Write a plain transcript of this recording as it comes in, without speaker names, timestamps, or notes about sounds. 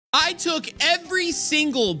I took every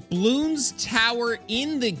single Bloons tower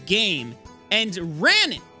in the game and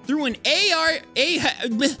ran it through an AI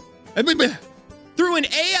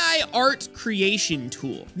art creation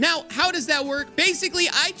tool. Now, how does that work? Basically,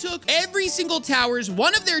 I took every single tower's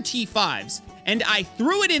one of their T5s and I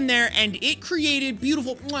threw it in there and it created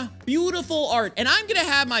beautiful, beautiful art. And I'm gonna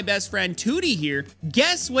have my best friend Tewtiy here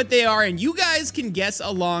guess what they are, and you guys can guess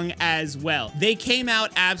along as well. They came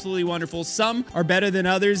out absolutely wonderful. Some are better than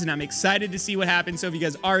others, and I'm excited to see what happens. So if you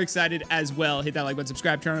guys are excited as well, hit that like button,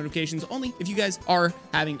 subscribe, turn on notifications only if you guys are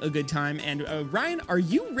having a good time. And Ryan, are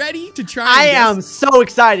you ready to try? I am so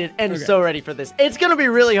excited and so ready for this. It's gonna be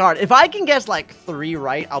really hard. If I can guess like 3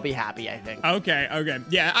 right, I'll be happy, I think. Okay.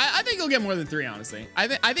 Yeah, I think you'll get more than 3, honestly.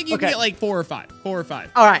 I think you can get like 4 or 5. 4 or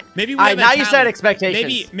 5. All right. Maybe we have now you set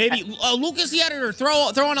expectations. Maybe Lucas the editor throw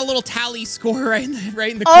on a little tally score right in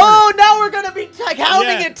the corner. Oh, now we're gonna be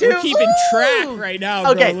counting it too. We're keeping track right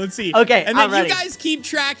now, bro. Let's see. Okay. And then you guys keep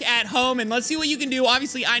track at home, and let's see what you can do.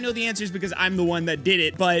 Obviously, I know the answers because I'm the one that did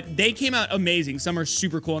it, but they came out amazing. Some are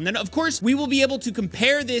super cool. And then, of course, we will be able to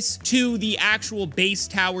compare this to the actual base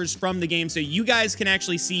towers from the game, so you guys can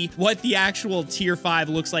actually see what the actual tier 5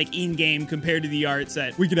 looks like in game compared to the art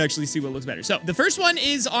set. We can actually see what looks better. So the first one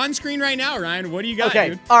is on screen right now, Ryan. What do you got? Okay.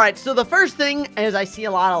 Dude? All right. So the first thing is I see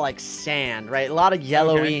a lot of like sand, right? A lot of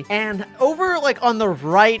yellowy. And over like on the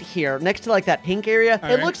right here, next to like that pink area,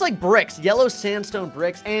 it looks like bricks, yellow sandstone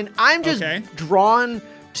bricks. And I'm just drawn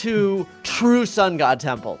to True Sun God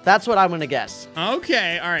Temple. That's what I'm gonna guess.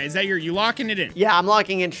 Okay, all right. Is that you locking it in? Yeah, I'm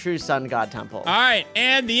locking in True Sun God Temple. All right,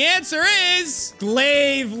 and the answer is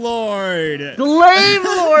Glaive Lord. Glaive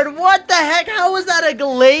Lord? What the heck? How is that a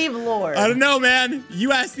Glaive Lord? I don't know, man.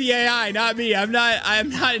 You ask the AI, not me. I'm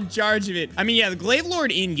not in charge of it. I mean, yeah, the Glaive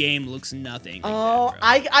Lord in game looks nothing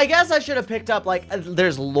like that, I guess I should have picked up like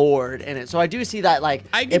there's Lord in it, so I do see that like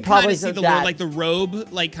I can probably see the Lord, like the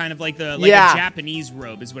robe, like kind of like the a Japanese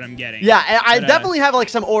robe is what I'm getting. Yeah, I definitely have like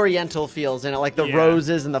some oriental feels in it, like the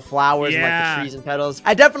roses and the flowers and like the trees and petals.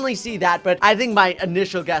 I definitely see that, but I think my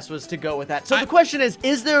initial guess was to go with that. So the question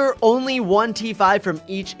is there only one T5 from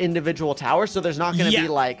each individual tower? So there's not going to be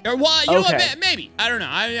like... Well, you know what? Maybe. I don't know.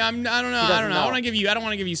 I don't know. I don't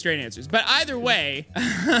want to give you straight answers. But either way,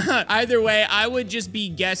 I would just be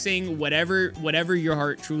guessing whatever your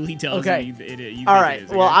heart truly tells you it All right.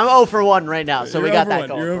 Well, I'm 0 for 1 right now, so we got that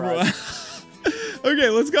going for us. Okay,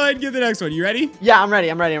 let's go ahead and get the next one. You ready? Yeah, I'm ready.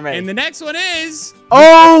 And the next one is...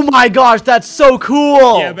 Oh my gosh, that's so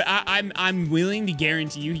cool! Yeah, but I'm willing to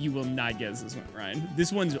guarantee you will not guess this one, Ryan.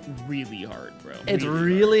 This one's really hard, bro. It's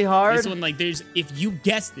really hard? This one, like, if you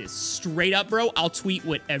guess this straight up, bro, I'll tweet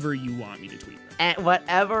whatever you want me to tweet. And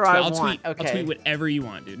whatever I want. I'll tweet whatever you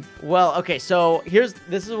want, dude. Well, okay, so this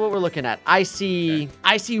is what we're looking at. I see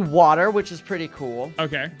water, which is pretty cool.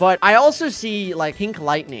 Okay. But I also see like pink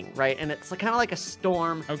lightning, right? And it's kind of like a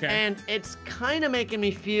storm. Okay. And it's kind of making me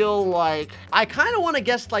feel like I kind of want to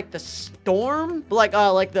guess like the storm, like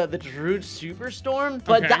the Druid Superstorm.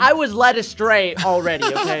 But I was led astray already.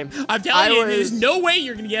 Okay. I'm telling you, there's no way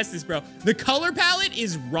you're gonna guess this, bro. The color palette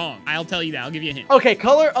is wrong. I'll tell you that. I'll give you a hint. Okay,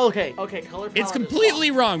 color. Okay, color palette. It's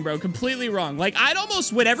completely wrong, bro. Completely wrong. Like, I'd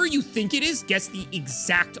almost, whatever you think it is, guess the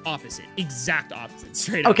exact opposite. Exact opposite.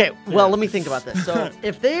 Straight up. Okay, well, let me think about this. So,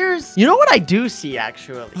 if there's... You know what I do see,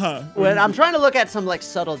 actually? When I'm trying to look at some, like,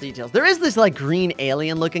 subtle details. There is this, like, green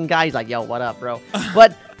alien-looking guy. He's like, yo, what up, bro?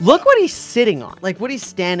 But... Look what he's sitting on, like what he's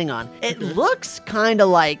standing on. It looks kind of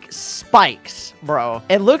like spikes, bro.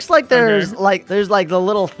 It looks like there's like the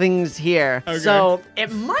little things here. So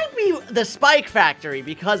it might be the Spike Factory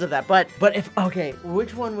because of that. But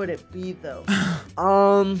which one would it be though?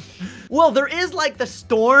 Well, there is like the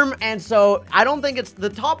storm, and so I don't think it's the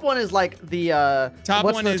top one. Is like the top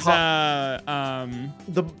one is the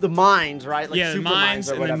mines, right? Like yeah, super mines,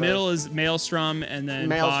 or and the middle is Maelstrom, and then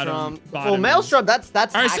bottom. Well, Maelstrom, that's.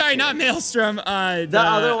 Sorry, not Maelstrom. The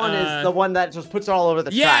other one is the one that just puts it all over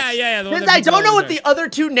the tracks. Yeah. Since I don't know what the other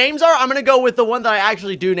 2 names are, I'm gonna go with the one that I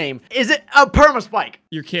actually do name. Is it a permaspike?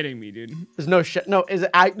 You're kidding me, dude. There's no shit. No, is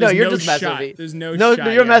it? No, you're just messing with me. There's no shot. No,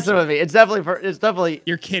 you're messing with me. It's definitely.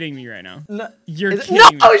 You're kidding me right now. No, you're kidding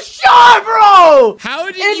me. No shot, bro. How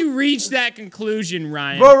did you reach that conclusion,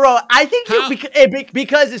 Ryan? Bro, I think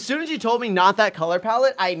because as soon as you told me not that color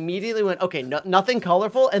palette, I immediately went, okay, nothing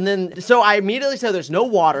colorful, and then so I immediately said there's no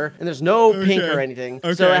water and there's no pink or anything.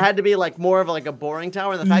 So it had to be like more of like a boring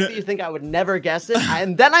tower. And the fact that you think I would never guess it,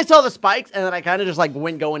 and then I saw the spikes, and then I kind of just like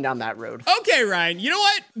went going down that road. Okay, Ryan. You know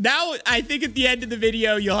what? Now I think at the end of the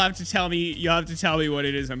video you'll have to tell me what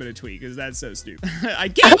it is I'm gonna tweet because that's so stupid. dude. I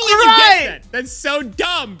can't believe you guessed that. That's so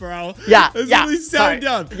dumb, bro. Yeah, That's yeah. really so Sorry.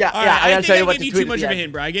 dumb. Yeah, All yeah. right, I gotta think tell you I what gave to you tweet too much at of the a end.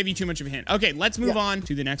 hint, bro. I gave you too much of a hint. Okay, let's move on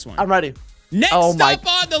to the next one. I'm ready. Next Oh my- up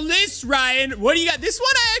on the list, Ryan, what do you got? This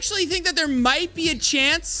one, I actually think that there might be a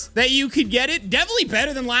chance that you could get it. Definitely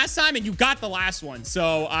better than last time, and you got the last one.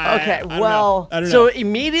 So, okay, I well, don't know. so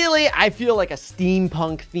immediately I feel like a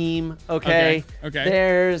steampunk theme. Okay. Okay.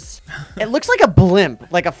 There's, it looks like a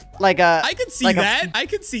blimp, like a. I could see that. I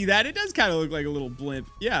could see that. It does kind of look like a little blimp.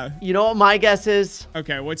 Yeah. You know what my guess is?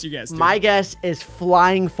 Okay, what's your guess, dude? My guess is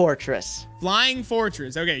Flying Fortress. Flying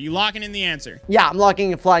Fortress. Okay, you locking in the answer. Yeah, I'm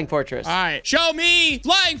locking in Flying Fortress. All right, show me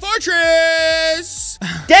Flying Fortress.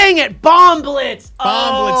 Dang it, Bomb Blitz.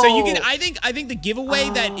 Bomb Blitz. So you Oh. can. I think the giveaway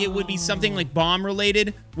that it would be something like bomb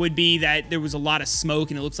related would be that there was a lot of smoke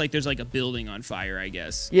and it looks like there's like a building on fire, I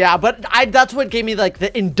guess. Yeah, but that's what gave me like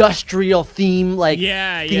the industrial theme, like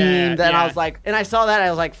theme. Then I was like, and I saw that I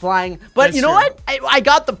was like flying. But That's you know true. what? I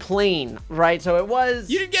got the plane right, so it was.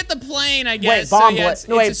 You didn't get the plane, I Wait, guess. Bomb so, yeah, Blitz. it's,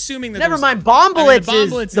 No, wait. it's assuming that Never there's- mind. Bomb I mean, Blitz, the Bomb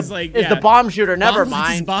Blitz is like is the bomb shooter. Never Bomb Blitz is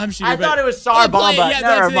mind. bomb shooter, I but- thought it was Sar Bomb, but yeah,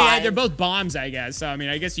 never that's mind. they're both bombs, I guess. So I mean,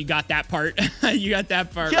 I guess you got that part. You got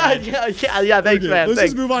that part. Yeah, right. yeah. Thanks, man. Let's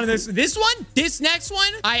Thanks. just move on to this. This next one,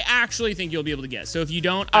 I actually think you'll be able to guess. So if you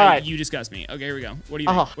don't, All right. you discuss me. Okay, here we go. What do you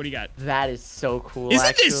think? What do you got? That is so cool. Isn't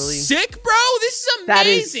actually. this sick, bro? This is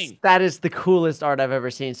amazing. That is the coolest art I've ever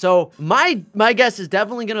seen. So my guess is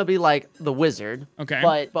definitely gonna be like the wizard.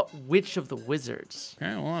 Okay. But which of the wizards?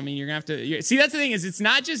 Okay, well, I mean, you're gonna have to see. That's the thing is, it's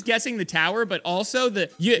not just guessing the tower, but also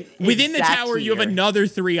within the Exact tower, you have tier. another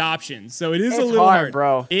 3 options. So it is a It's little hard,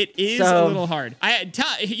 bro. It is So- a little hard.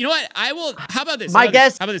 You know what? I will. How about this? My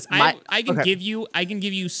guess- How about this? my- I can okay. give you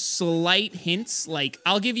slight hints. Like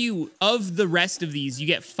I'll give you of the rest of these, you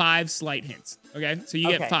get 5 slight hints. Okay, so you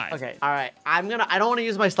get 5. Okay. All right. I don't want to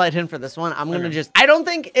use my slight hint for this one. I'm gonna Okay. just. I don't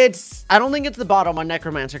think it's the bottom on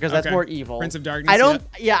Necromancer because that's Okay. more evil. Prince of Darkness, I don't.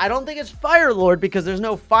 Yeah, I don't think it's Fire Lord because there's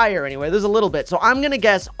no fire anyway. There's a little bit. So I'm gonna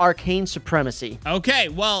guess Arcane Supremacy. Okay,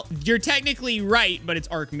 well, you're technically right, but it's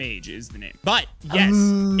Archmage is the name. But yes,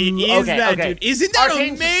 it is okay, that, okay. dude. Isn't that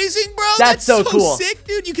Arcane- amazing, bro? That's so cool. sick,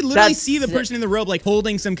 dude. You can literally That's see the sick. person in the robe like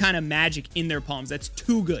holding some kind of magic in their palms. That's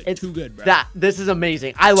too good. It's too good, bro. This is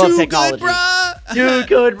amazing. I love too technology. good, bro. Too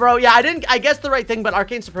good, bro. Yeah, I guessed the right thing, but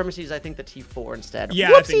Arcane Supremacy is I think the T4 instead.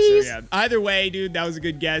 Yeah, Whoopsies. I think so, yeah. Either way, dude, that was a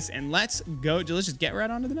good guess. And let's just get right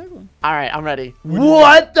on to the next one. All right, I'm ready.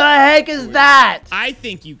 What the heck is that? I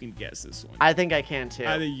think you can guess this one. I think I can too.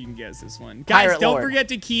 I think you can guess this one. Guys, Pirate don't Lord. forget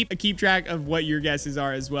to keep track of what your guesses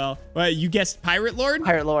are as well. But you guessed Pirate Lord?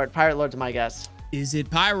 Pirate Lord. Pirate Lord's my guess. Is it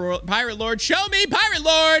Pirate Lord? Show me Pirate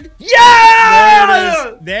Lord!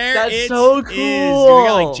 Yeah! There That's it so is. cool. Dude, we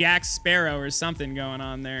got like Jack Sparrow or something going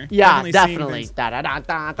on there. Yeah, seeing definitely. things.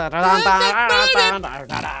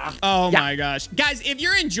 Da-da-da-da-da-da-da-da-da. Oh Yeah. my gosh. Guys, if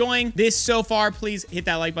you're enjoying this so far, please hit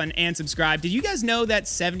that like button and subscribe. Did you guys know that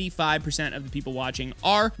 75% of the people watching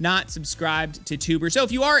are not subscribed to Tuber? So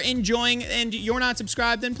if you are enjoying and you're not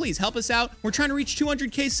subscribed, then please help us out. We're trying to reach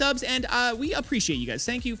 200K subs, and we appreciate you guys.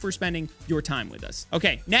 Thank you for spending your time with us.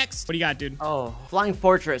 Okay, next. What do you got, dude? Oh, Flying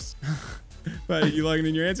Fortress. But you logging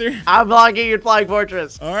in your answer? I'm logging in Flying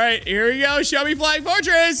Fortress. All right, here we go. Show me Flying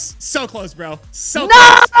Fortress. So close, bro. So No!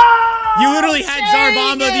 close. You literally had Dang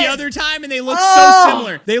Zarbamba it! the other time, and they looked Oh! so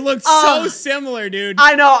similar. They looked so similar, dude.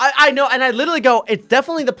 I know, and I literally go, it's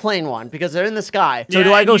definitely the plain one because they're in the sky. So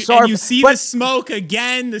do I go and you see the but smoke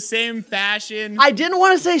again, the same fashion. I didn't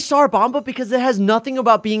want to say Sarbamba because it has nothing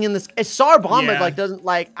about being in this. Sarbamba Yeah. doesn't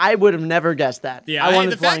I would have never guessed that. Yeah, I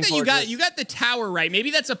wanted the Flying fact that Fortress. you got the tower right, maybe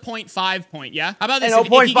that's a 0.5 point. Yeah, how about this? And a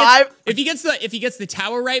 0.5? If he gets the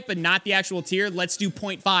tower right, but not the actual tier, let's do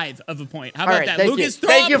 0.5 of a point. How All about right, that, thank Lucas? you. Throw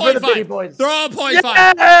Thank a you for the 0.5. pity points. Throw a 0.5.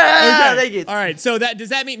 Yeah! Okay. Thank you. All right. So does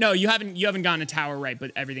that mean no? You haven't gotten a tower right,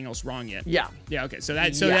 but everything else wrong yet. Yeah. Yeah. Okay. So Yeah.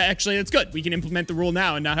 that actually that's good. We can implement the rule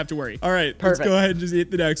now and not have to worry. All right. Perfect. Let's go ahead and just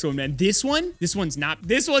hit the next one, man. This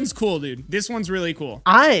one's cool, dude. This one's really cool.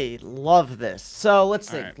 I love this. So let's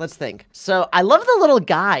think. right. Let's think. So I love the little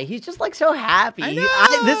guy. He's just like so happy. I know.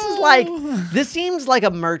 This seems like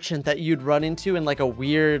a merchant that you'd run into in like a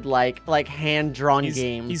weird like hand-drawn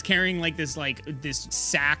game. He's carrying like this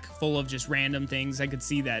sack full of just random things. I could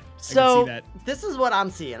see that. I So could see that. this is what I'm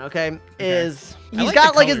seeing. Okay, is I he's like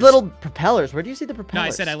got the like his colors. little propellers. Where do you see the No, propellers? I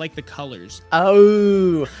said I like the colors.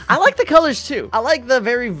 Oh, I like the colors too. I like the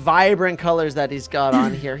very vibrant colors that he's got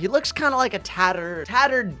on here. He looks kind of like a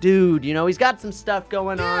tattered dude. You know, he's got some stuff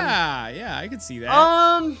going on. Yeah, I could see that.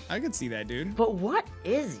 Um, I could see that, dude. but what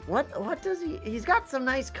is he? What What does he? He's got some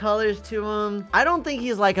nice colors to him. I don't think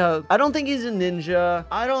he's like a. I don't think he's a ninja.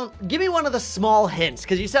 I don't. Give me one of the small hints,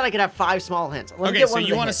 because you said I could have 5 small hints. Let's okay, so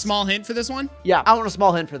you want a small hint for this one? Yeah, I want a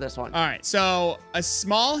small hint for this one. All right, so a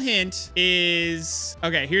small hint is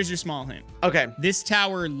okay. Here's your small hint. Okay. This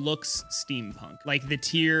tower looks steampunk, like the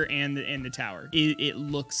tier and the tower. It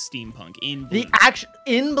looks steampunk in Bloons.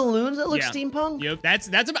 In Bloons it looks steampunk? Yep.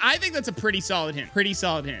 I think that's a pretty solid hint. Pretty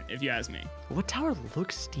solid hint, if you ask me. What tower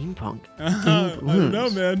looks steampunk? I don't know,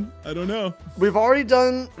 man. I don't know. We've already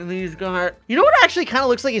done these guys. You know what actually kind of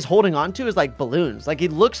looks like he's holding on to is like balloons. Like he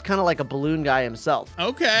looks kind of like a balloon guy himself.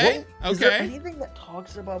 Okay. Is there anything that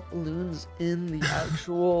talks about balloons in the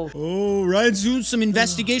actual? Oh, Ryan's doing some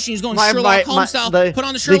investigation. He's going Sherlock Holmes style. Put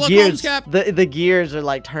on the Sherlock Holmes cap. The gears are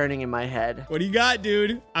like turning in my head. What do you got,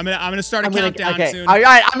 dude? I'm gonna start a countdown soon. All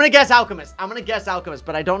right, I'm gonna guess alchemist.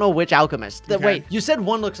 But I don't know which alchemist. Okay. Wait, you said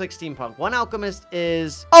one looks like steampunk. One alchemist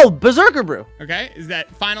is Berserker Brew. Okay, is that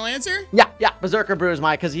final answer? Yeah, Berserker Brew is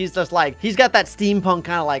mine because he's just like he's got that steampunk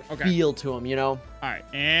kind of like feel to him, you know. All right,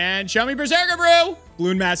 and show me Berserker Brew.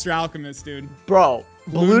 Bloon Master Alchemist, dude. Bro,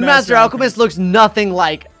 Bloon Master Alchemist looks nothing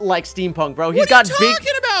like steampunk, bro. He's got big. What are you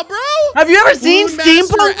talking about, bro? Have you ever seen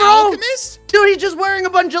steampunk, bro? Alchemist? Dude, he's just wearing a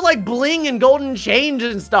bunch of like bling and golden chains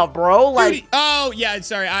and stuff, bro. Like, dude, oh yeah,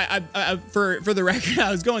 sorry. For the record,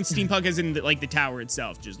 I was going steampunk as in like the tower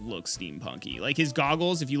itself just looks steampunky. Like his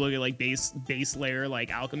goggles, if you look at like base layer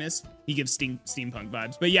like alchemist, he gives steampunk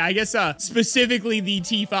vibes. But yeah, I guess specifically the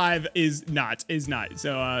T5 is not.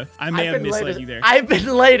 So I may have misled you there. I've been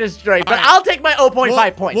laid astray, but I'll take my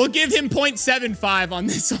 0.5 points. We'll give him 0.75 on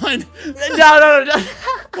this one. No.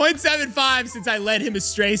 0.75 since I led him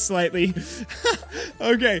astray slightly.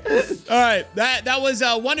 Okay. All right. That was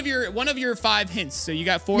one of your 5 hints. So you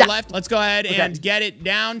got 4 left. Let's go ahead and get it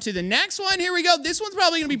down to the next one. Here we go. This one's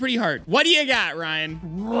probably gonna be pretty hard. What do you got, Ryan?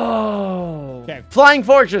 Whoa. Okay. Flying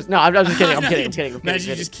Fortress. No, I'm just kidding. I'm kidding. Imagine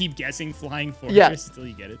you just keep guessing Flying Fortress until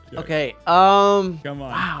you get it. Sure. Okay. Come on.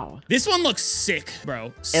 Wow. This one looks sick,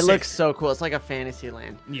 bro. It looks so cool. It's like a fantasy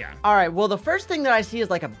land. Yeah. All right. Well, the first thing that I see is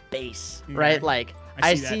like a base, right? Like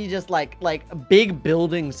I see just like big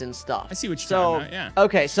buildings and stuff. I see what you're talking about, yeah.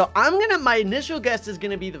 Okay, so my initial guess is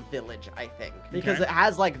gonna be the village, I think. Because it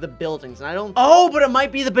has like the buildings and I don't. Oh, but it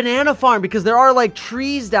might be the banana farm because there are like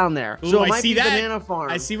trees down there. Ooh, so it might be the banana farm.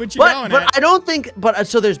 I see what you're going at. But I don't think,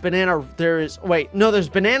 so there's banana, there's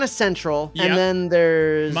Banana Central and then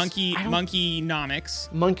there's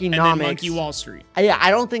Monkey-nomics. Monkey-nomics. And then Monkey Wall Street. Yeah, I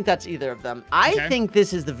don't think that's either of them. I think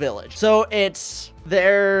this is the village. So I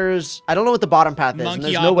don't know what the bottom path is. And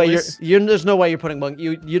there's no way there's no way you're putting monkey.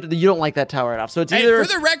 You don't like that tower enough. So it's either.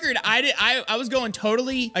 For the record, I was going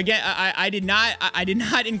totally again. I did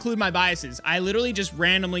not include my biases. I literally just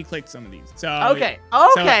randomly clicked some of these. So okay.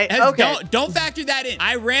 Don't factor that in.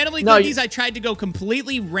 I randomly clicked these. I tried to go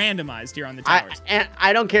completely randomized here on the towers.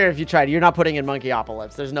 I don't care if you tried. You're not putting in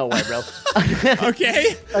Monkey-opolis. There's no way, bro.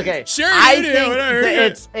 Okay. Okay. Sure. I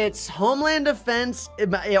think it's Homeland Defense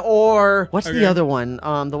or what's the other one?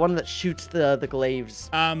 The one that shoots the glaives.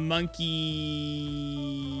 I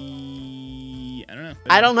don't know.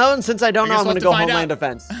 I don't know, and since I don't know, I'm gonna go Homeland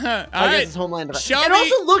Defense. I guess it's Homeland Defense. It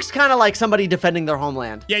also looks kind of like somebody defending their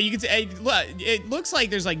homeland. Yeah, you can say it looks like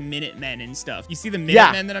there's like Minutemen and stuff. You see the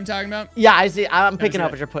Minutemen that I'm talking about? Yeah, I see. I'm picking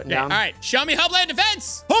up what you're putting down. All right, show me Homeland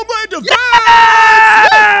Defense. Homeland Defense.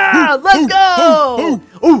 Yeah! Let's go.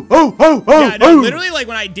 Yeah, no, literally, like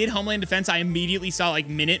when I did Homeland Defense, I immediately saw like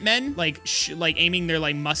Minutemen, like aiming their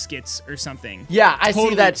like muskets or something. Yeah, I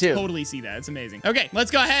see that too. Totally see that. It's amazing. Okay,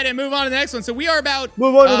 let's go ahead and move on to the next one. So we are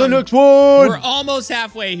move on to the next one. We're almost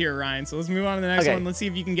halfway here, Ryan. So let's move on to the next one. Let's see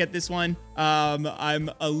if you can get this one. I'm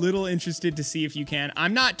a little interested to see if you can.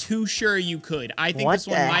 I'm not too sure you could. I think this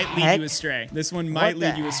one might lead you astray. This one might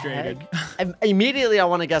lead you astray, dude. Immediately, I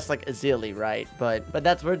want to guess like Azili, right? But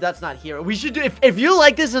that's not hero. We should do if you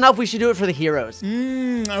like this enough, we should do it for the heroes.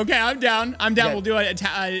 Okay, I'm down. Okay. We'll do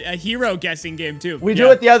a hero guessing game too. We do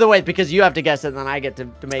it the other way because you have to guess it, and then I get to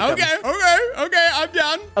make them. Okay, I'm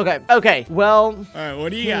down. Okay. Well. All right.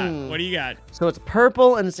 What do you got? What do you got? So it's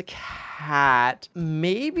purple and it's a cat.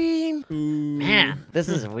 Maybe. Ooh. Man, this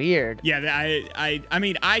is weird. Yeah, I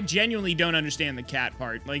mean, I genuinely don't understand the cat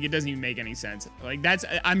part. Like, it doesn't even make any sense. Like,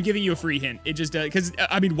 I'm giving you a free hint. It just does. Because,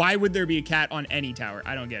 I mean, why would there be a cat on any tower?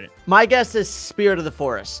 I don't get it. My guess is Spirit of the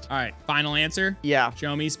Forest. All right, final answer? Yeah.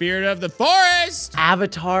 Show me Spirit of the Forest.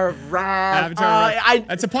 Avatar of Wrath.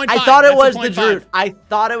 That's a 0.5. I thought it was the Druid. I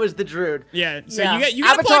thought it was the Druid. Yeah, so you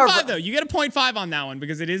get a 0.5, though. You get a 0.5 on that one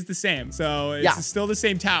because it is the same. So it's still the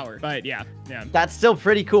same tower. But yeah. That's still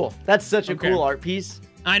pretty cool. That's such a cool art piece.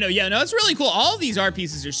 I know. Yeah, no, it's really cool. All of these art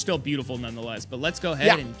pieces are still beautiful nonetheless, but let's go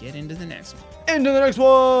ahead and get into the next one. Into the next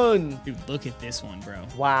one. Dude, look at this one, bro.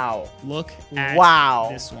 Wow. Look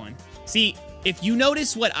at this one. See, if you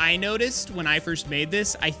notice what I noticed when I first made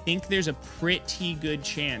this, I think there's a pretty good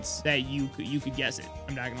chance that you could guess it.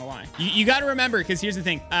 I'm not gonna lie. You got to remember, because here's the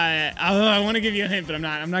thing. I want to give you a hint, but I'm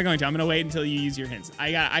not going to. I'm gonna wait until you use your hints.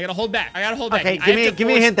 I gotta hold back. Okay, give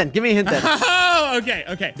me a hint then. Give me a hint then. Oh,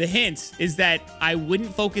 okay. The hint is that I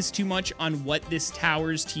wouldn't focus too much on what this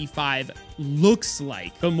Towers T5 looks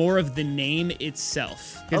like, but more of the name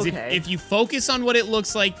itself. Because if you focus on what it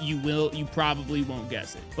looks like, you probably won't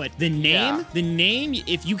guess it. But the name,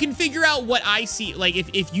 if you can figure out what I see, like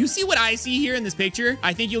if you see what I see here in this picture,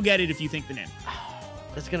 I think you'll get it if you think the name.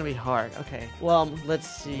 That's gonna be hard. Okay. Well, let's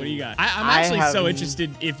see. What do you got? I'm actually so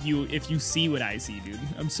interested if you see what I see, dude.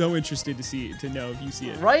 I'm so interested to know if you see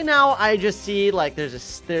it. Right now, I just see like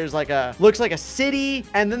there's like a looks like a city,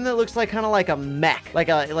 and then it looks like kind of like a mech, like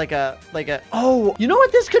a. Oh, you know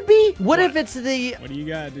what this could be? What if it's the? What do you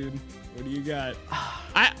got, dude? What do you got?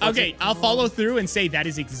 I'll follow through and say that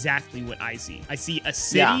is exactly what I see. I see a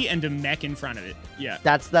city and a mech in front of it. Yeah.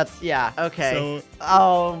 That's yeah. Okay. So,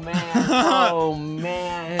 oh man. Oh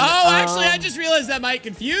man. Oh, actually, I just realized that might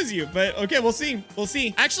confuse you, but okay, we'll see. We'll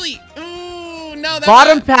see. Actually, no, that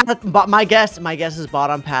bottom path. But my guess is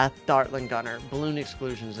bottom path. Dartling Gunner. Balloon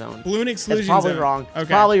exclusion zone. Balloon exclusion zone. Probably wrong. Okay. It's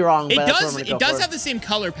probably wrong. But it does have the same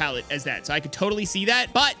color palette as that, so I could totally see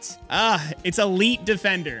that. But it's Elite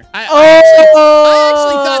Defender. I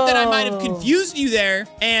actually thought that I might have confused you there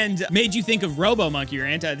and made you think of Robo Monkey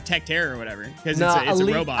or Tech Terror or whatever, because it's a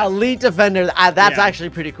robot. Elite Defender. That's actually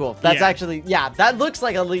pretty cool. That's actually that looks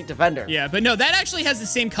like Elite Defender. Yeah, but no, that actually has the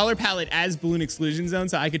same color palette as Balloon Exclusion Zone,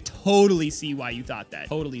 so I could totally see why you thought that.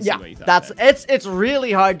 Totally see why you thought that. It's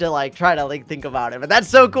really hard to like try to like think about it, but that's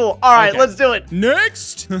so cool. All right, let's do it.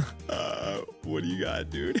 Next. What do you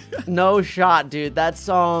got, dude? No shot, dude. That's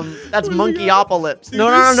Monkeyopolis. No,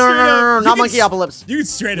 not Monkeyopolis. You can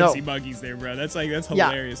straight up see monkeys there, bro. That's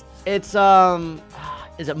hilarious. It's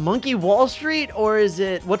is it Monkey Wall Street or is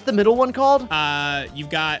it, what's the middle one called?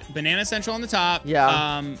 You've got Banana Central on the top.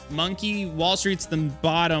 Yeah. Monkey Wall Street's the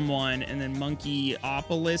bottom one, and then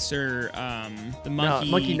Monkeyopolis or the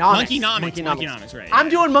Monkeyonomics, right? I'm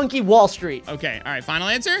doing Monkey Wall Street. Okay. All right. Final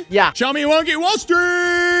answer? Yeah. Show me Monkey Wall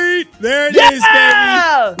Street. There it is,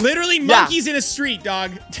 baby. Literally monkeys in a street,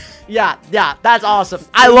 dog. Yeah, that's awesome.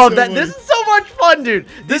 I love that. This is so much fun, dude.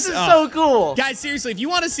 This is so cool. Guys, seriously, if you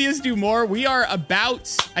want to see us do more, we are I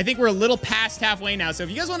think we're a little past halfway now. So if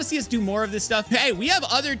you guys want to see us do more of this stuff, hey, we have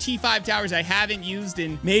other T5 towers I haven't used,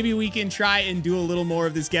 and maybe we can try and do a little more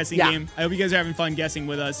of this guessing game. I hope you guys are having fun guessing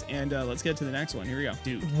with us, and let's get to the next one. Here we go.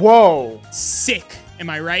 Dude. Whoa. Sick. Am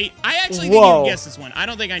I right? I actually think you can guess this one. I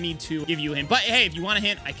don't think I need to give you a hint, but hey, if you want a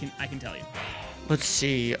hint, I can tell you. Let's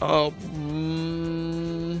see.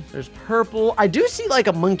 There's purple. I do see like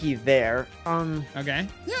a monkey there. Okay.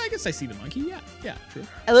 Yeah, I guess I see the monkey. Yeah, true.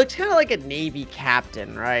 It looks kind of like a Navy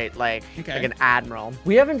captain, right? Like an admiral.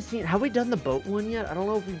 We haven't seen. Have we done the boat one yet? I don't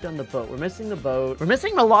know if we've done the boat. We're missing the boat. We're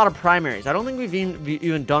missing a lot of primaries. I don't think we've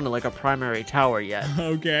even done like a primary tower yet.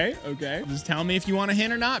 Okay. Just tell me if you want a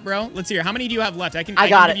hint or not, bro. Let's hear. How many do you have left? I can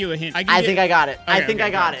give you a hint. I think I got it. I think I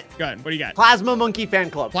got it. Go ahead. What do you got? Plasma Monkey Fan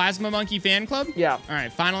Club. Plasma Monkey Fan Club? Yeah. All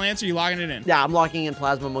right. Final answer. You logging it in? Yeah, I'm locking in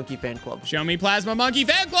Plasma Monkey Fan Club. Show me Plasma Monkey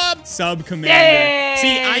Fan Club. Sub Commander. Dang!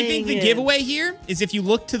 See, I think the giveaway here is if you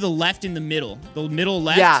look to the left in the middle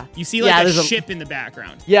left, you see like a ship in the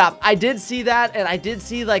background. Yeah, I did see that, and I did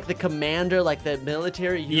see like the commander, like the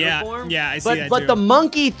military uniform. Yeah, I see that But too. the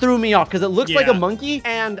monkey threw me off because it looks like a monkey,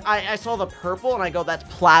 and I saw the purple, and I go, that's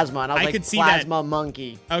Plasma, and I was like, Plasma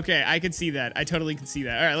Monkey. Okay, I could see that. I totally could see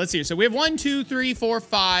that. All right, let's see. So we have 1, 2, 3, 4,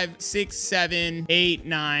 5, 6, 7, 8,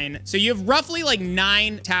 9. So you have roughly like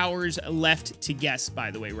 9 towers left to guess,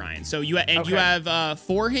 by the way, Ryan. So you have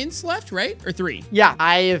 4 hints left, right? Or 3? Yeah,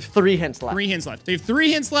 I have 3 hints left. 3 hints left. So you have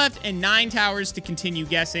 3 hints left and 9 towers to continue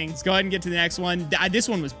guessing. Let's go ahead and get to the next one. This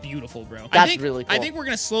one was beautiful, bro. That's really cool. I think we're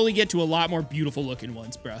gonna slowly get to a lot more beautiful looking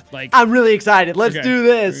ones, bro. Like, I'm really excited. Let's do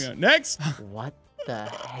this. Next. What the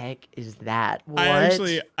heck is that? What?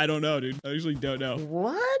 I don't know, dude. I actually don't know.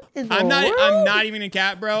 What in the I'm world? not even a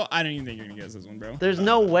cat, bro. I don't even think you're gonna guess this one, bro. There's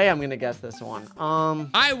no way I'm gonna guess this one.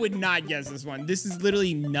 I would not guess this one. This is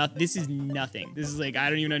literally nothing. This is nothing. This is like,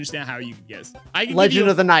 I don't even understand how you can guess. Legend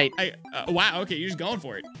of the Night. Wow. Okay, you're just going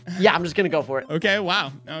for it. Yeah, I'm just gonna go for it. Okay.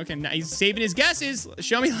 Wow. Okay. Now he's saving his guesses.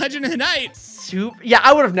 Show me Legend of the Night. Yeah,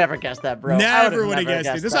 I would have never guessed that, bro. Never would have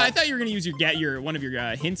guessed it. That's why I thought you were gonna use one of your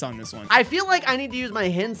hints on this one. I feel like I need need to use my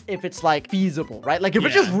hints if it's like feasible, right? Like if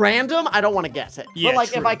it's Yeah. just random, I don't want to guess it. Yeah, but like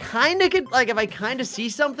if true. I kind of could, like if I kind of see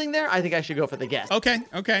something there, I think I should go for the guess. Okay,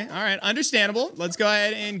 okay, all right, understandable. Let's go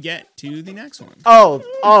ahead and get to the next one. Oh,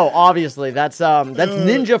 obviously that's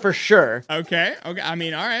ninja for sure. Okay, okay. I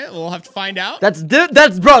mean, all right, we'll have to find out. That's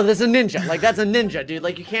bro, that's a ninja. Like that's a ninja, dude.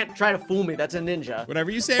 Like you can't try to fool me. That's a ninja.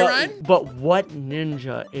 Whatever you say, Ryan. But what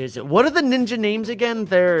ninja is it? What are the ninja names again?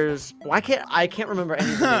 There's I can't remember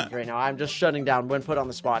any of the names right now. I'm just shutting down when put on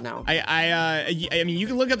the spot now. I mean, you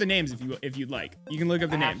can look up the names if you'd like. You can look up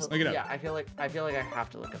the names. Look it up. Yeah, I feel like I have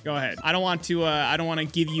to look up. Go ahead. I don't want to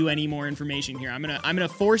give you any more information here.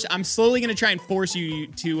 I'm slowly gonna try and force you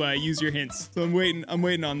to use your hints. So I'm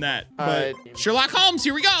waiting on that. But Sherlock Holmes,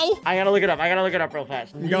 here we go. I gotta look it up real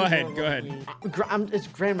fast. Go ahead. It's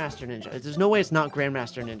Grandmaster Ninja. There's no way it's not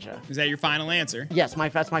Grandmaster Ninja. Is that your final answer? Yes,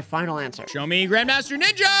 that's my final answer. Show me Grandmaster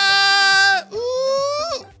Ninja.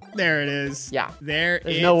 Ooh. There it is. Yeah. There's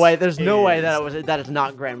no way that it's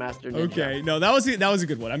not Grandmaster Ninja. Okay. No, that was a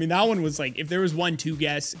good one. I mean, that one was like, if there was one to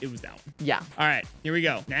guess, it was that one. Yeah. All right. Here we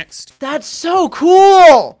go. Next. That's so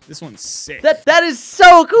cool. This one's sick. That is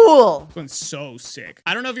so cool. This one's so sick.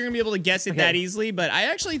 I don't know if you're gonna be able to guess it that easily, but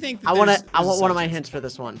I actually think that I want one of my hints for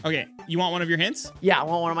this one. Okay. You want one of your hints? Yeah, I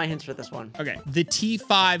want one of my hints for this one. Okay. The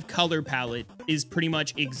T5 color palette is pretty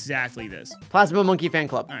much exactly this. Plasma Monkey Fan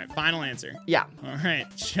Club. All right. Final answer. Yeah. All right.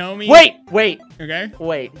 Show me. Wait. Okay.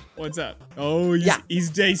 Wait. What's up? Oh,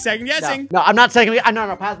 he's second guessing. No, I'm not second.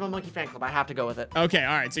 No, Plasma Monkey Fan Club. I have to go with it. Okay.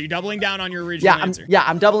 All right. So you're doubling down on your original answer.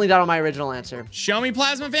 I'm doubling down on my original answer. Show me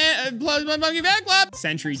Plasma Monkey Fan Club.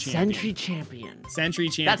 Century Champion.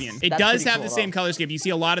 It does have the same color scheme. You see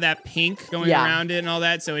a lot of that pink going around it and all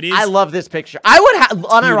that. So it is. I love this picture. I would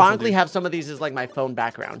unironically have some of these as like my phone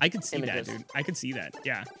background. I could see that, dude. I could see that.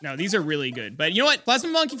 Yeah. No, these are really good. But you know what? Plasma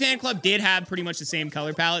Monkey Fan Club did have pretty much the same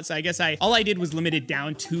color palette. So I guess all I did was limit it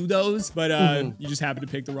down to those. But you just happened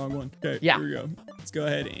to pick the wrong one. Okay. Yeah. Here we go. Let's go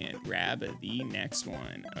ahead and grab the next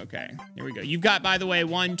one. Okay. Here we go. You've got, by the way,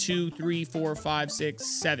 1, 2, 3, 4, 5, 6,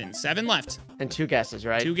 7. 7 left. And 2 guesses,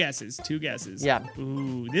 right? 2 guesses. Yeah.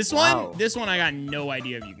 Ooh, this one I got no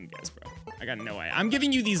idea if you can guess, bro. I got no idea. I'm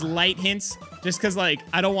giving you these light hints just because, like,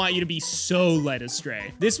 I don't want you to be so led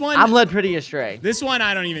astray. This one... I'm led pretty astray. This one,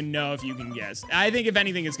 I don't even know if you can guess. I think, if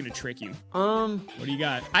anything, it's going to trick you. What do you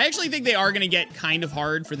got? I actually think they are going to get kind of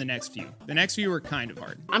hard for the next few. The next few are kind of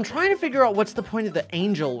hard. I'm trying to figure out what's the point of the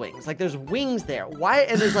angel wings. Like, there's wings there. Why?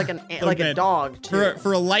 And there's like a dog, too.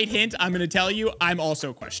 For a light hint, I'm going to tell you, I'm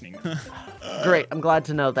also questioning. Great. I'm glad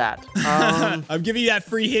to know that. I'm giving you that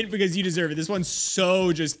free hint because you deserve it. This one's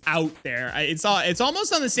so just out there. It's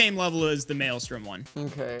almost on the same level as the Maelstrom one.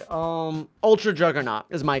 Okay. Ultra Juggernaut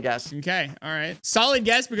is my guess. Okay. All right. Solid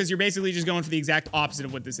guess because you're basically just going for the exact opposite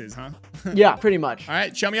of what this is, huh? Yeah, pretty much. All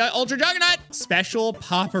right. Show me Ultra Juggernaut. Special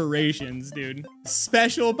Poperations, dude.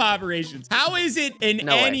 Special Poperations. How is it in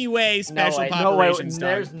any way Special Poperations?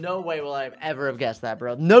 There's no way will I ever have guessed that,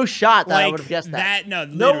 bro. No shot that I would have guessed that.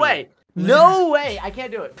 No way. No way. I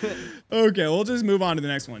can't do it. Okay, we'll just move on to the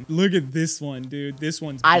next one. Look at this one, dude. This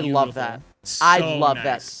one's beautiful. I love that. I love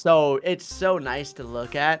that. So it's so nice to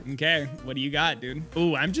look at. Okay, what do you got, dude?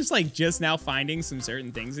 Ooh, I'm just now finding some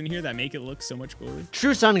certain things in here that make it look so much cooler.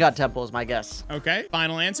 True Sun God Temple is my guess. Okay,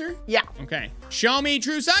 final answer? Yeah. Okay. Show me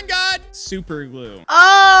True Sun God. Super glue.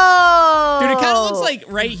 Oh! Dude, it kind of looks like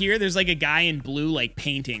right here, there's like a guy in blue, like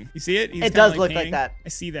painting. You see it? It does look like that. I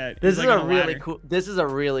see that. This is a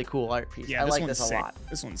really cool art piece. Yeah, I like this a lot.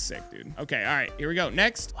 This one's sick, dude. Okay, all right, here we go.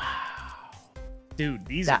 Next. Wow. Dude,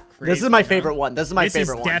 these are crazy. This is my favorite one. This is my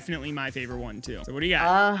favorite one. This is definitely my favorite one, too. So what do you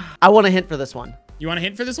got? I want a hint for this one. You want a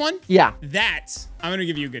hint for this one? Yeah. I'm going to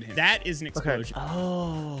give you a good hint. That is an explosion. Okay.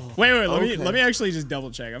 Oh. Wait. Let me actually just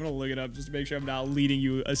double check. I'm going to look it up just to make sure I'm not leading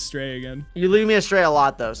you astray again. You lead me astray a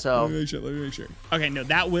lot, though, so. Let me make sure. Okay, no,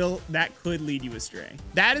 that could lead you astray.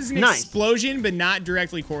 That is an explosion, but not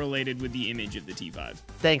directly correlated with the image of the T5.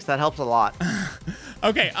 Thanks, that helps a lot.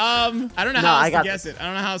 Okay, I don't know how else to guess it. I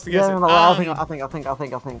don't know how else to guess it. No, I'll think.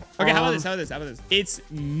 Okay, how about this? It's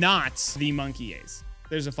not the Monkey Ace.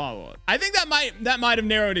 There's a follow-up. I think that might have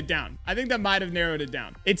narrowed it down.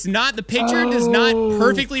 It's not, the picture does not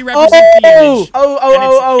perfectly represent the image.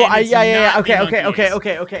 Yeah.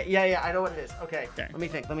 Okay. Yeah, I know what it is. Okay. Let me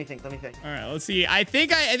think. All right, let's see. I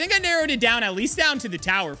think I narrowed it down, at least down to the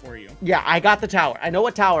tower for you. Yeah, I got the tower. I know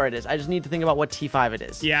what tower it is. I just need to think about what T5 it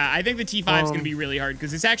is. Yeah, I think the T5 is going to be really hard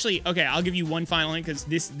because it's actually, okay, I'll give you one final hint because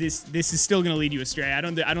this is still going to lead you astray. I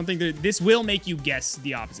don't think that this will make you guess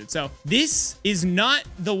the opposite. So this is not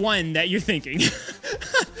not the one that you're thinking.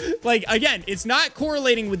 Like, again, it's not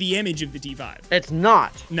correlating with the image of the T5. It's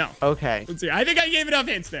not. No. Okay. Let's see. I think I gave enough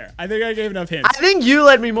hints there. I think you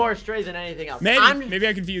led me more astray than anything else. Maybe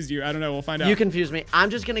I confused you. I don't know. We'll find out. You confused me. I'm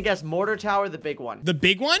just gonna guess mortar tower, the big one. The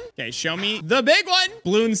big one? Okay, show me the big one.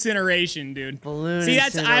 Bloon incineration, dude. Bloon See,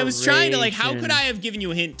 I was trying to, like, how incineration. could I have given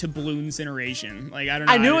you a hint to Bloon incineration? Like, I don't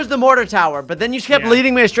know. I knew it was the mortar tower, but then you kept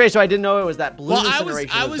leading me astray, so I didn't know it was that Bloon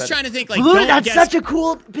incineration. I was trying to think, like, Bloon, that's such a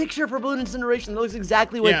cool picture for Bloon incineration. It looks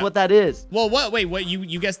exactly like what that is. Well, wait,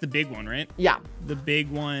 you guessed the big one, right? Yeah. The big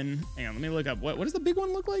one. Hang on, let me look up. What does the big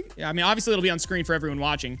one look like? Yeah, I mean, obviously it'll be on screen for everyone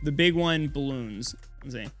watching. The big one, Bloons.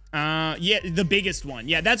 Let's see. Yeah, the biggest one.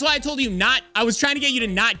 Yeah, that's why I told you not. I was trying to get you to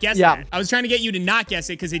not guess that. I was trying to get you to not guess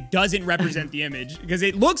it because it doesn't represent the image because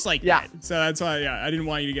it looks like that. So that's why, I didn't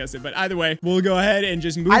want you to guess it. But either way, we'll go ahead and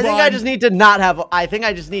just move on. I think I just need to not have. I think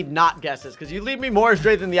I just need not guesses because you lead me more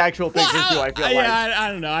astray than the actual pictures do. I feel like. Yeah,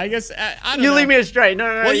 I don't know. I guess I don't know. You lead me astray. No.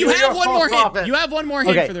 Well, you have one more hint. You have one more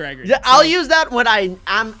hint for the record. Yeah, I'll use that when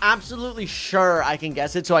I'm absolutely sure I can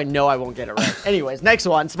guess it, so I know I won't get it right. Anyways, next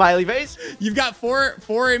one, smiley face. You've got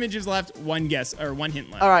four images left. One guess or one hint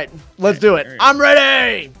left. All right, let's do it. I'm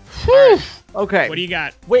ready. Okay. What do you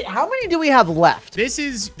got? Wait, how many do we have left? There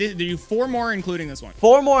are 4 more, including this one.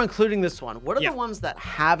 4 more, including this one. What are the ones that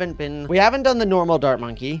haven't been? We haven't done the normal dart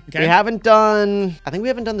monkey. Okay. We haven't done. I think we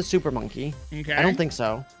haven't done the super monkey. Okay. I don't think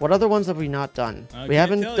so. What other ones have we not done? We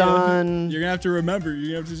haven't done. You're gonna have to remember. You're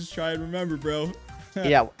gonna have to just try and remember, bro.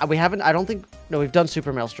 Yeah, we haven't. I don't think. No, we've done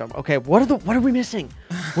super maelstrom. Okay, what are we missing?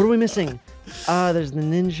 What are we missing? There's the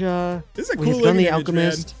ninja. This is a cool We've done the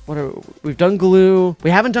alchemist. We've done glue. We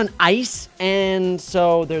haven't done ice, and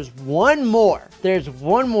so there's one more.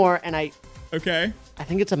 And I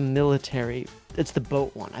think it's a military. It's the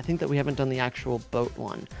boat one. I think that we haven't done the actual boat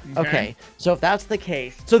one. Okay. So if that's the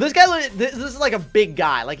case, so this guy, this is like a big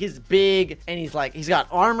guy. Like he's big, and he's got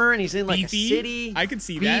armor, and he's in like a city. I could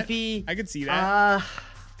see that. I could see that.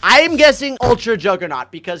 I'm guessing Ultra Juggernaut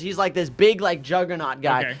because he's like this big like Juggernaut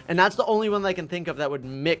guy, and that's the only one that I can think of that would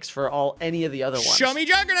mix for any of the other ones. Show me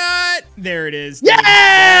Juggernaut. There it is.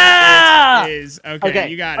 Yeah! It is. Okay,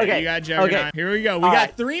 you got it. You got Juggernaut. Okay. Here we go. We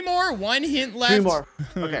got 3 more. 1 hint left. 3 more.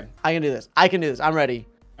 Okay, I can do this. I'm ready.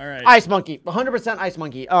 All right. Ice Monkey. 100% Ice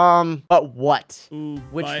Monkey. But what? Ooh,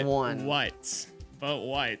 Which one? But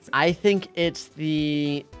what? I think it's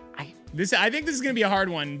the. I think this is gonna be a hard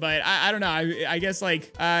one, but I don't know. I guess I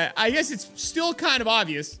guess it's still kind of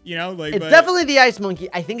obvious, you know. Like it's definitely the Ice Monkey.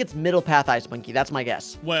 I think it's Middle Path Ice Monkey. That's my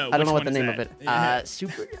guess. Whoa, I don't know what the name of it.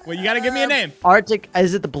 Super. Well, you gotta give me a name. Arctic.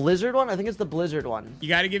 Is it the Blizzard one? I think it's the Blizzard one. You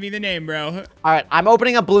gotta give me the name, bro. All right, I'm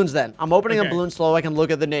opening up Bloons then. I'm opening up Bloons so I can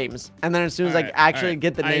look at the names, and then as soon as I actually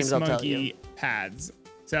get the names, I'll tell you. Pads.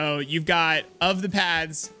 So you've got of the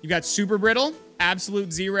pads, you've got Super Brittle,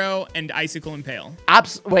 Absolute Zero, and Icicle Impale.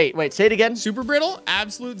 Wait, say it again. Super Brittle,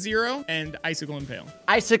 Absolute Zero, and Icicle Impale.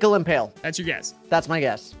 Icicle Impale. That's your guess. That's my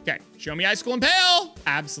guess. Okay, show me Icicle Impale.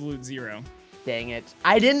 Absolute Zero. Dang it.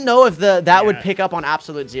 I didn't know if that would pick up on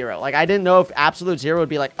Absolute Zero. Like, I didn't know if Absolute Zero would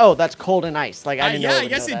be like, oh, that's cold and ice. Like, I didn't know. I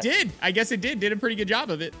guess it did. I guess it did. Did a pretty good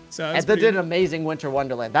job of it. So it did an amazing Winter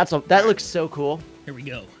Wonderland. That looks so cool. Here we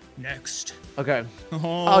go. Next. Okay.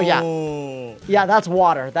 Oh yeah. Yeah, that's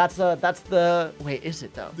water. That's the. Wait, is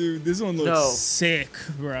it though? Dude, this one looks sick,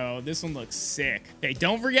 bro. This one looks sick. Okay,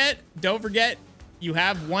 don't forget. You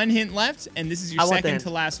have 1 hint left, and this is your second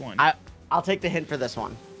to last one. I'll take the hint for this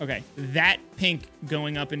one. Okay, that pink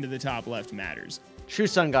going up into the top left matters. True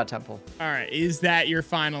Sun God Temple. All right, is that your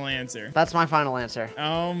final answer? That's my final answer.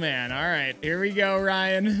 Oh man, all right, here we go,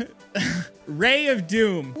 Ryan. Ray of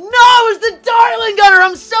Doom. No, it was the Darling Gunner.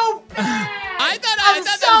 I'm so bad. I thought that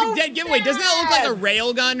was a dead giveaway. Doesn't that look like a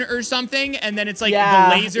rail gun or something? And then it's like the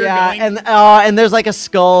laser going. And there's like a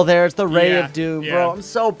skull there. It's the Ray of Doom, bro. I'm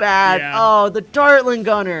so bad. Yeah. Oh, the Darling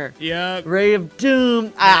Gunner. Yep. Ray of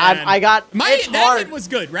Doom. I got. That hint was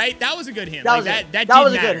good, right? That was a good hint. That was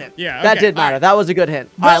a good hint. Yeah. Okay. That did matter. That was a good hint.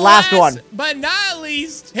 All right, last one. But not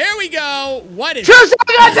least, here we go. What is True Sun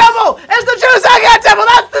God Temple? It's the True Sun God Temple.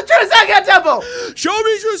 That's the True Sun God Temple. Show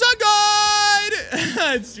me True Sun God.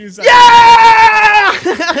 It's True Sun. Yeah!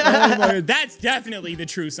 God. That's definitely the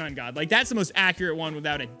True Sun God. Like that's the most accurate one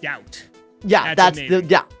without a doubt. Yeah,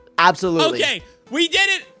 absolutely. Okay. We did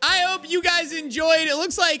it. I hope you guys enjoyed. It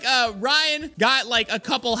looks like Ryan got like a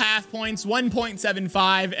couple half points,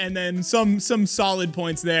 1.75, and then some solid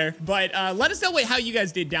points there. But let us know how you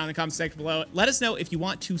guys did down in the comment section below. Let us know if you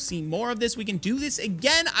want to see more of this. We can do this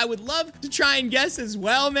again. I would love to try and guess as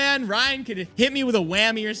well, man. Ryan could hit me with a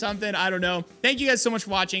whammy or something. I don't know. Thank you guys so much for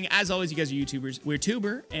watching. As always, you guys are YouTubers. We're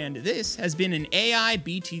Tuber, and this has been an AI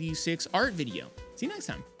BTD6 art video. See you next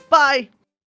time. Bye.